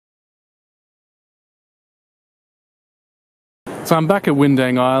So I'm back at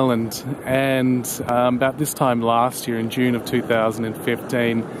Windang Island, and about this time last year, in June of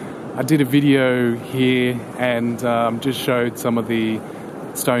 2015, I did a video here and just showed some of the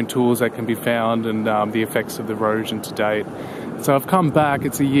stone tools that can be found and the effects of the erosion to date. So I've come back,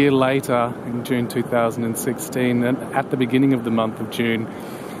 it's a year later, in June 2016, and at the beginning of the month of June,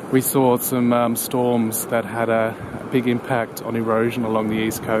 we saw some storms that had a big impact on erosion along the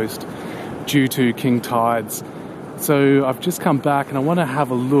east coast due to king tides. So I've just come back and I want to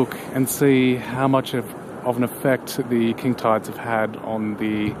have a look and see how much of an effect the king tides have had on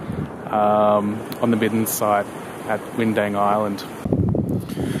the Midden site at Windang Island.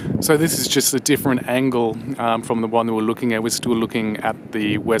 So this is just a different angle from the one that we're looking at. We're still looking at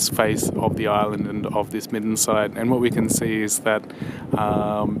the west face of the island and of this Midden site, and what we can see is that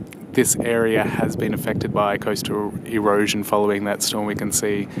this area has been affected by coastal erosion following that storm. We can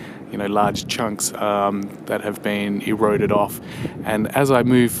see, large chunks that have been eroded off. And as I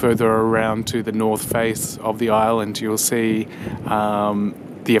move further around to the north face of the island, you'll see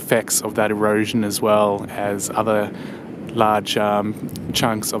the effects of that erosion, as well as other large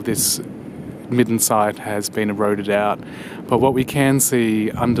chunks of this Midden site has been eroded out. But what we can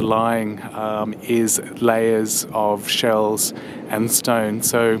see underlying is layers of shells and stone.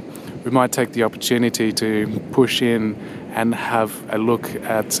 So we might take the opportunity to push in and have a look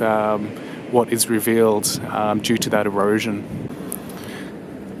at what is revealed due to that erosion.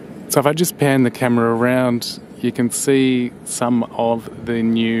 So if I just pan the camera around, you can see some of the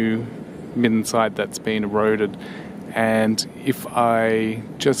new Midden site that's been eroded. And if I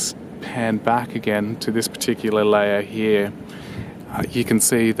just pan back again to this particular layer here, you can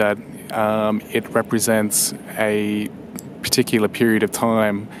see that it represents a particular period of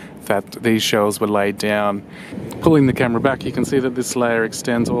time that these shells were laid down. Pulling the camera back, you can see that this layer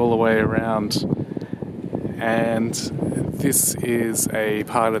extends all the way around, and this is a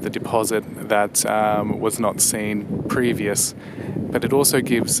part of the deposit that was not seen previous, but it also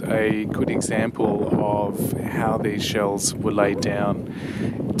gives a good example of how these shells were laid down.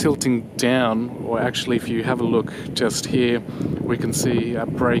 Tilting down, or actually if you have a look just here, we can see a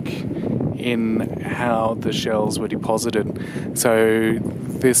break in how the shells were deposited. So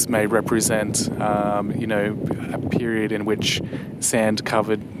this may represent, a period in which sand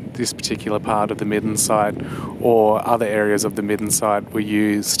covered this particular part of the Midden site, or other areas of the Midden site were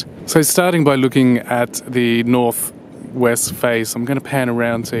used. So starting by looking at the northwest face, I'm going to pan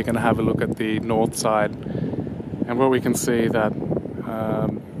around so you can have a look at the north side, and what we can see that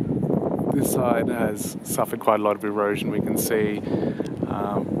this side has suffered quite a lot of erosion. We can see,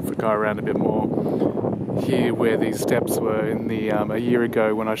 if we go around a bit more, here where these steps were in the a year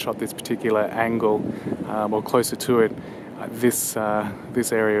ago when I shot this particular angle, or closer to it, this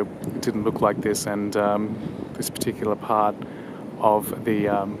area didn't look like this, and this particular part of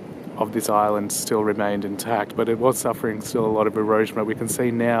this island still remained intact, but it was suffering still a lot of erosion. But we can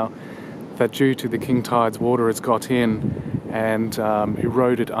see now that due to the king tides, water has got in and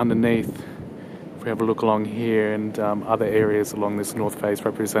eroded underneath. If we have a look along here, and other areas along this north face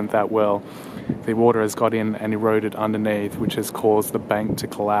represent that well, the water has got in and eroded underneath, which has caused the bank to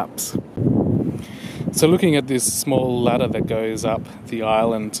collapse. So looking at this small ladder that goes up the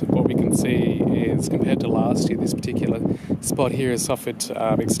island, what we can see is, compared to last year, this particular spot here has suffered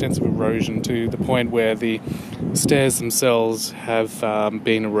extensive erosion to the point where the stairs themselves have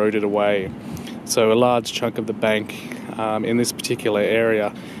been eroded away. So a large chunk of the bank in this particular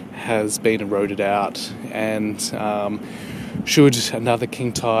area has been eroded out, and should another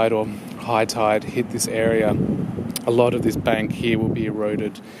king tide or high tide hit this area, a lot of this bank here will be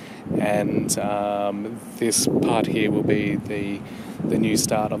eroded, and this part here will be the new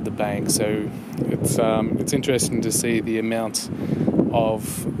start of the bank. So it's interesting to see the amount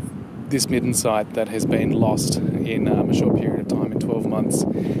of this Midden site that has been lost in a short period of time, in 12 months.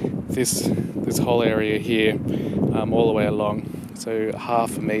 This whole area here, all the way along, so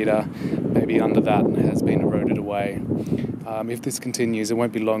half a metre, maybe under that, has been eroded away. If this continues, it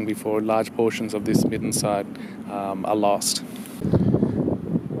won't be long before large portions of this Midden site are lost.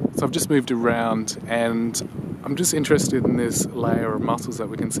 So I've just moved around, and I'm just interested in this layer of mussels that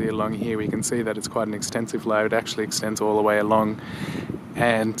we can see along here. We can see that it's quite an extensive layer. It actually extends all the way along,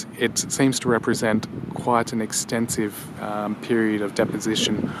 and it seems to represent quite an extensive period of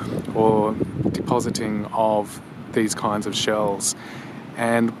deposition or depositing of these kinds of shells.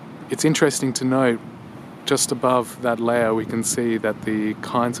 And it's interesting to note, just above that layer we can see that the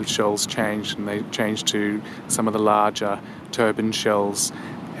kinds of shells changed, and they changed to some of the larger turban shells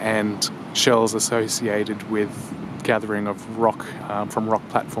and shells associated with gathering of rock from rock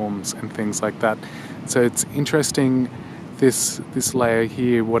platforms and things like that. So it's interesting this layer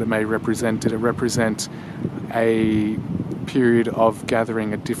here, what it may represent. Did it represent a period of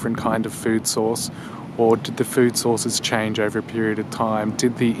gathering a different kind of food source, or did the food sources change over a period of time?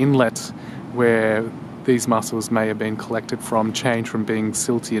 Did the inlet where these mussels may have been collected from change from being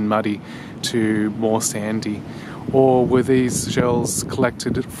silty and muddy to more sandy? Or were these shells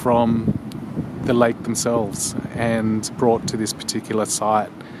collected from the lake themselves and brought to this particular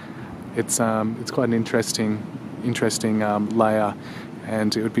site? It's quite an interesting layer,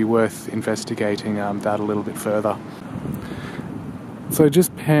 and it would be worth investigating that a little bit further. So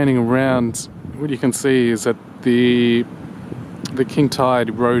just panning around, what you can see is that the king tide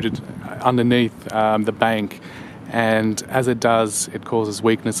eroded underneath the bank, and as it does, it causes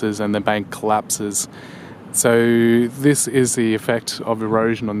weaknesses and the bank collapses. So this is the effect of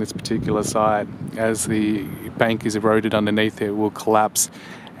erosion on this particular site. As the bank is eroded underneath, it will collapse,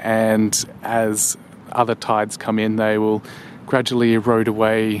 and as other tides come in, they will gradually erode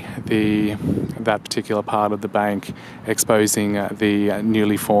away that particular part of the bank, exposing the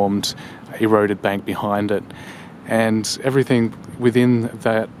newly formed eroded bank behind it. And everything within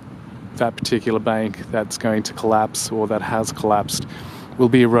that particular bank that's going to collapse, or that has collapsed, will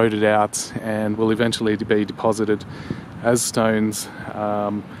be eroded out and will eventually be deposited as stones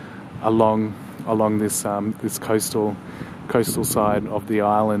along this coastal side of the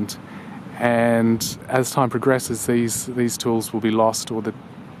island. And as time progresses, these tools will be lost, or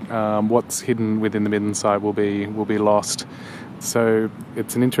what's hidden within the Midden side will be lost. So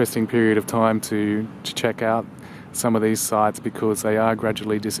it's an interesting period of time to check out some of these sites, because they are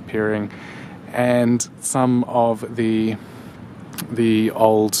gradually disappearing, and some of the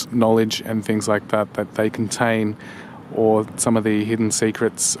old knowledge and things like that they contain, or some of the hidden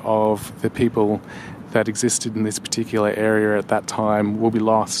secrets of the people that existed in this particular area at that time, will be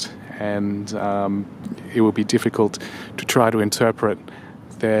lost, and it will be difficult to try to interpret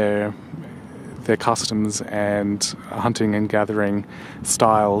their customs and hunting and gathering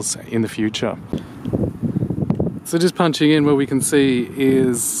styles in the future. So just punching in, what we can see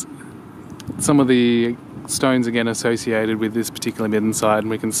is some of the stones again associated with this particular Midden side, and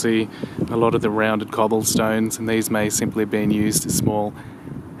we can see a lot of the rounded cobblestones, and these may simply have been used as small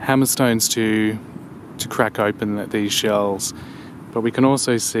hammerstones to crack open these shells. But we can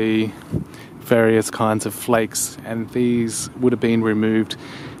also see various kinds of flakes, and these would have been removed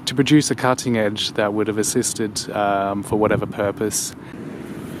to produce a cutting edge that would have assisted for whatever purpose.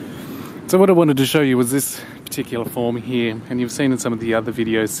 So what I wanted to show you was this particular form here, and you've seen in some of the other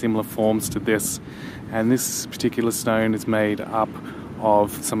videos similar forms to this, and this particular stone is made up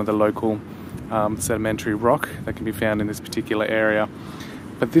of some of the local sedimentary rock that can be found in this particular area.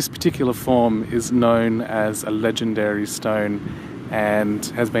 But this particular form is known as a legendary stone and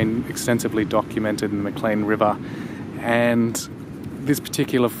has been extensively documented in the McLean River, and this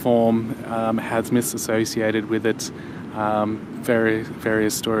particular form has myths associated with it,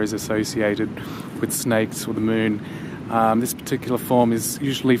 various stories associated with snakes or the moon. This particular form is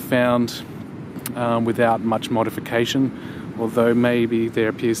usually found without much modification, although maybe there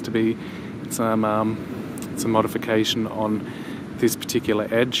appears to be some modification on this particular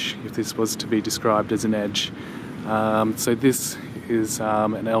edge, if this was to be described as an edge. So this is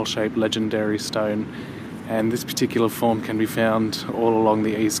an L-shaped legendary stone, and this particular form can be found all along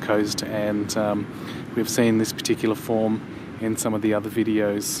the east coast, and we've seen this particular form in some of the other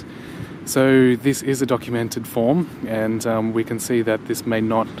videos. So this is a documented form, and we can see that this may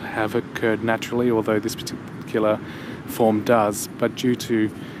not have occurred naturally, although this particular form does, but due to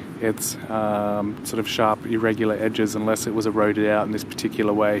its sort of sharp, irregular edges, unless it was eroded out in this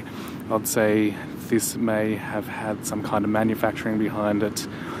particular way, I'd say this may have had some kind of manufacturing behind it,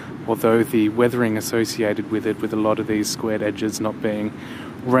 although the weathering associated with it, with a lot of these squared edges not being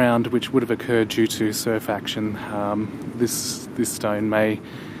round, which would have occurred due to surf action, this stone may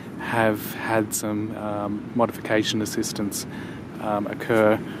have had some modification assistance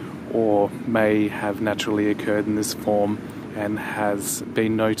occur, or may have naturally occurred in this form and has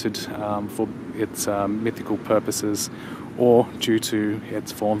been noted for its mythical purposes, or due to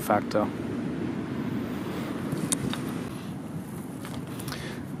its form factor.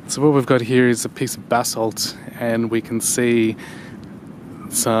 So what we've got here is a piece of basalt, and we can see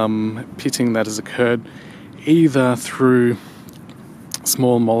some pitting that has occurred either through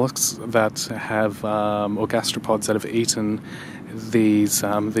small mollusks that have, or gastropods that have eaten these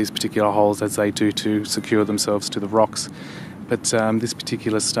particular holes, as they do to secure themselves to the rocks. But this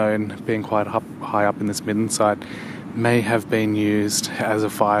particular stone, being quite high up in this Midden site, may have been used as a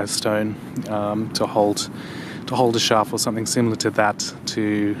firestone to hold hold a shaft or something similar to that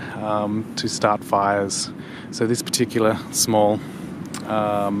to start fires. So this particular small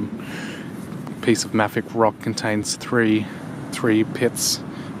piece of mafic rock contains three pits,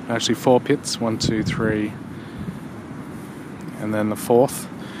 actually 4 pits, 1, 2, 3, and then the 4th.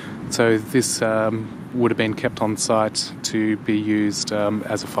 So this would have been kept on site to be used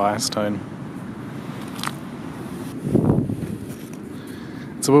as a firestone.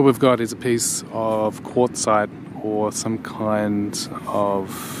 So what we've got is a piece of quartzite or some kind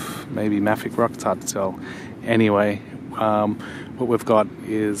of maybe mafic rock, it's hard to tell. Anyway, what we've got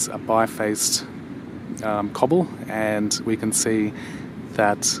is a bifaced cobble, and we can see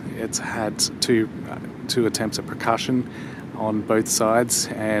that it's had two attempts at percussion on both sides,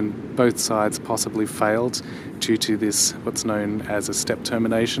 and both sides possibly failed due to this, what's known as a step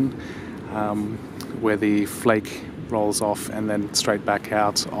termination, where the flake rolls off and then straight back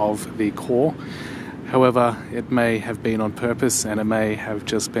out of the core. However, it may have been on purpose, and it may have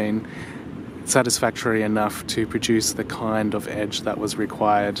just been satisfactory enough to produce the kind of edge that was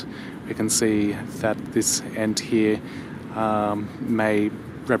required. We can see that this end here may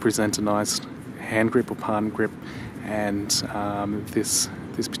represent a nice hand grip or palm grip, and this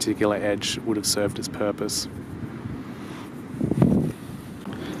particular edge would have served its purpose.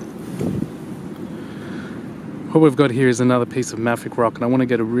 What we've got here is another piece of mafic rock, and I want to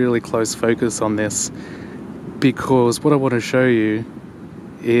get a really close focus on this, because what I want to show you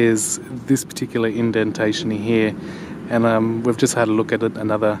is this particular indentation here. And we've just had a look at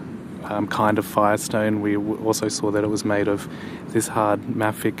another kind of firestone. We also saw that it was made of this hard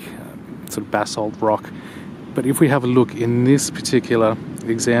mafic sort of basalt rock. But if we have a look in this particular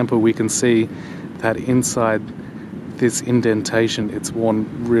example, we can see that inside this indentation it's worn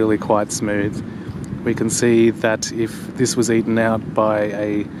really quite smooth. We can see that if this was eaten out by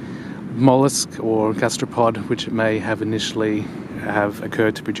a mollusk or gastropod, which it may have initially have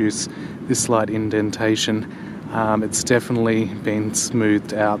occurred to produce this slight indentation, it's definitely been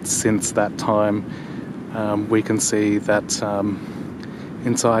smoothed out since that time. We can see that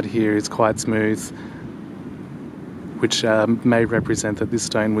inside here is quite smooth, which may represent that this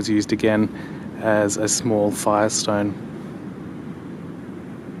stone was used again as a small firestone.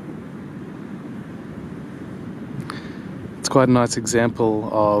 It's quite a nice example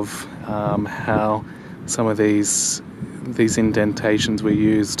of how some of these indentations were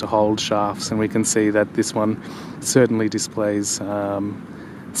used to hold shafts, and we can see that this one certainly displays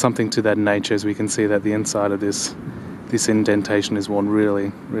something to that nature, as we can see that the inside of this indentation is worn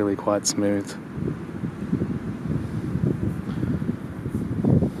really, really quite smooth.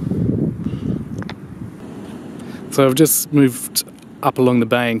 So I've just moved up along the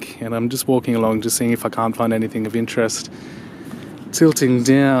bank, and I'm just walking along, just seeing if I can't find anything of interest. Tilting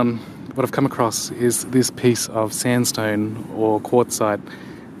down, what I've come across is this piece of sandstone or quartzite,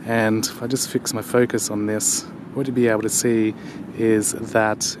 and if I just fix my focus on this, what you'll be able to see is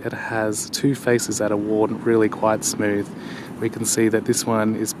that it has 2 faces that are worn really quite smooth. We can see that this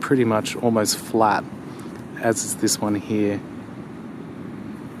one is pretty much almost flat, as is this one here.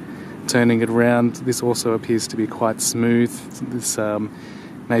 Turning it around, this also appears to be quite smooth. This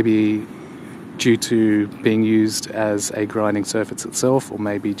may be due to being used as a grinding surface itself, or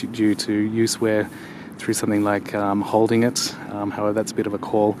maybe due to use wear through something like holding it. However, that's a bit of a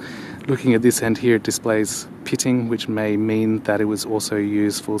call. Looking at this end here, it displays pitting, which may mean that it was also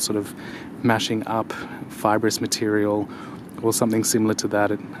used for sort of mashing up fibrous material or something similar to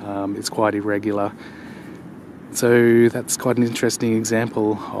that. It's quite irregular. So that's quite an interesting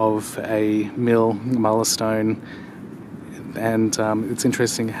example of a mullah stone, and it's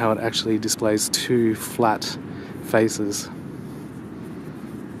interesting how it actually displays 2 flat faces.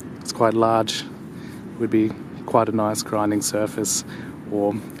 It's quite large, would be quite a nice grinding surface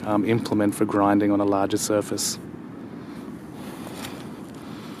or implement for grinding on a larger surface.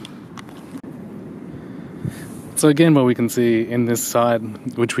 So again, what we can see in this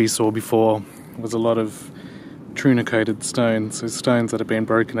side, which we saw before, was a lot of truna-coated stones, so stones that have been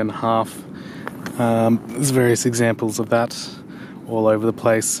broken in half. There's various examples of that all over the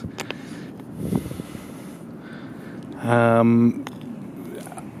place.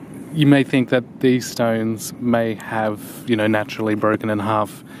 You may think that these stones may have, naturally broken in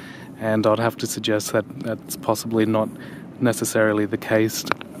half, and I'd have to suggest that that's possibly not necessarily the case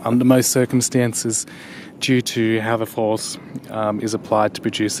under most circumstances, due to how the force is applied to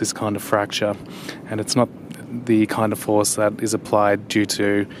produce this kind of fracture, and it's not the kind of force that is applied due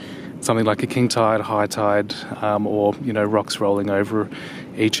to something like a king tide, high tide, or rocks rolling over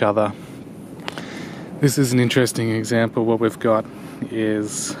each other. This is an interesting example. What we've got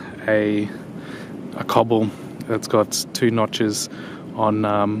is a cobble It's got two notches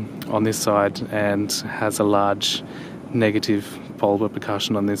on this side and has a large negative bulbar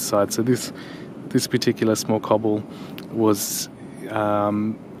percussion on this side. So this particular small cobble was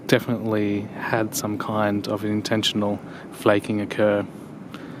definitely had some kind of an intentional flaking occur,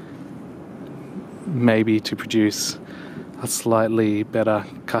 maybe to produce a slightly better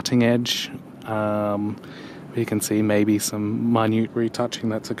cutting edge. You can see maybe some minute retouching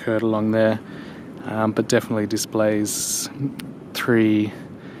that's occurred along there, but definitely displays 3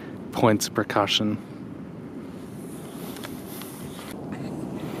 points of percussion.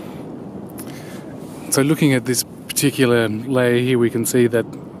 So looking at this particular layer here, we can see that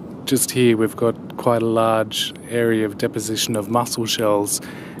just here we've got quite a large area of deposition of mussel shells,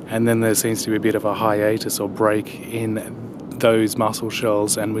 and then there seems to be a bit of a hiatus or break in those mussel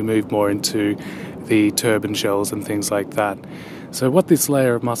shells, and we move more into the turban shells and things like that. So what this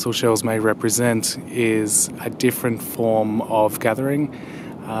layer of mussel shells may represent is a different form of gathering.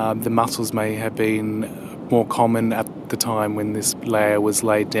 The mussels may have been more common at the time when this layer was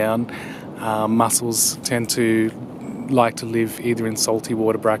laid down. Mussels tend to like to live either in salty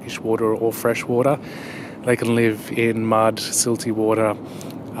water, brackish water, or fresh water. They can live in mud, silty water,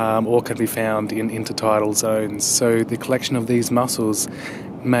 or can be found in intertidal zones. So the collection of these mussels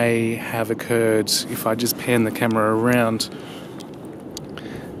may have occurred, if I just pan the camera around,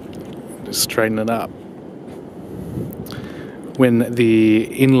 just straighten it up, when the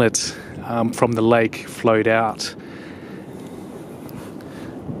inlet from the lake flowed out.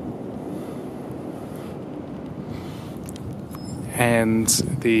 And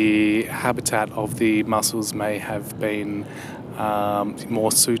the habitat of the mussels may have been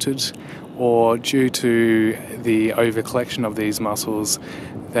more suited, or due to the over-collection of these mussels,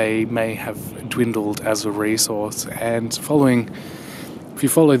 they may have dwindled as a resource. And if you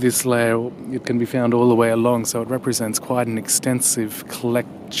follow this layer, it can be found all the way along, so it represents quite an extensive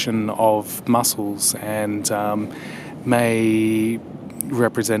collection of mussels, and may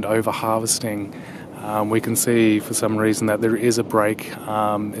represent over-harvesting. We can see for some reason that there is a break.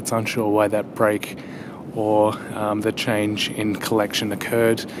 It's unsure why that break or the change in collection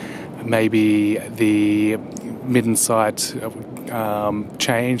occurred. Maybe the Midden site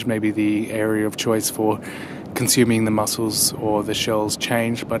changed, maybe the area of choice for consuming the mussels or the shells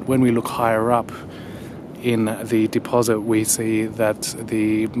changed. But when we look higher up in the deposit, we see that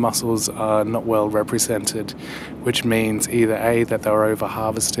the mussels are not well represented, which means either A, that they were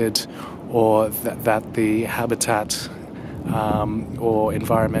over-harvested, or that the habitat or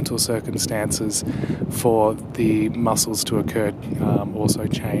environmental circumstances for the mussels to occur also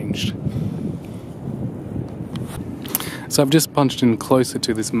changed. So I've just punched in closer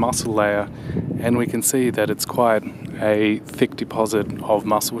to this mussel layer, and we can see that it's quite a thick deposit of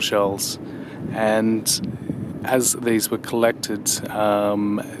mussel shells. And as these were collected,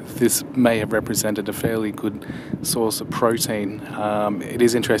 this may have represented a fairly good source of protein. It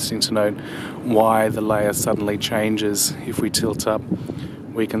is interesting to note why the layer suddenly changes. If we tilt up,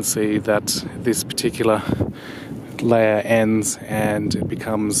 we can see that this particular layer ends and it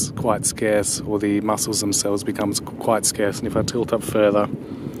becomes quite scarce, or the mussels themselves becomes quite scarce. And if I tilt up further,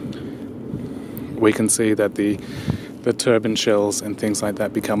 we can see that the turban shells and things like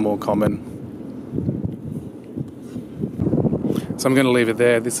that become more common. So I'm going to leave it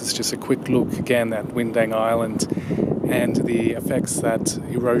there. This is just a quick look again at Windang Island and the effects that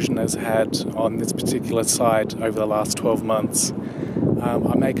erosion has had on this particular site over the last 12 months.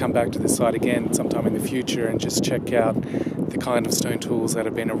 I may come back to this site again sometime in the future and just check out the kind of stone tools that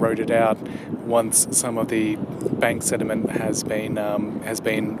have been eroded out once some of the bank sediment has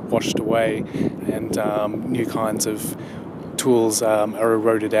been washed away, and new kinds of tools are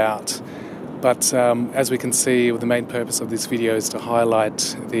eroded out. But as we can see, the main purpose of this video is to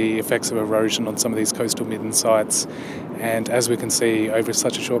highlight the effects of erosion on some of these coastal Midden sites. And as we can see, over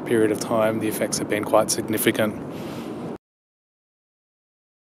such a short period of time, the effects have been quite significant.